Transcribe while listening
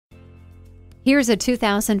Here's a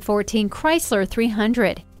 2014 Chrysler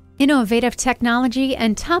 300. Innovative technology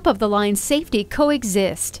and top-of-the-line safety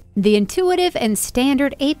coexist. The intuitive and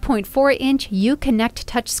standard 8.4-inch Uconnect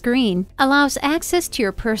touchscreen allows access to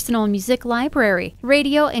your personal music library,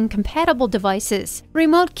 radio, and compatible devices.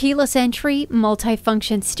 Remote keyless entry,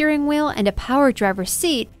 multi-function steering wheel, and a power driver's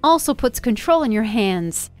seat also puts control in your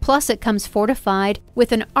hands. Plus, it comes fortified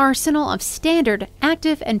with an arsenal of standard,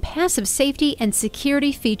 active, and passive safety and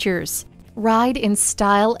security features. Ride in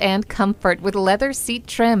style and comfort with leather seat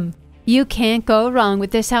trim. You can't go wrong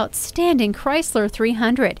with this outstanding Chrysler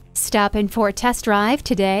 300. Stop in for a test drive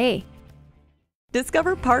today.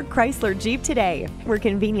 Discover Park Chrysler Jeep today. We're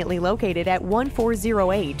conveniently located at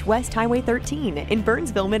 1408 West Highway 13 in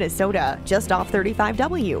Burnsville, Minnesota, just off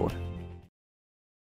 35W.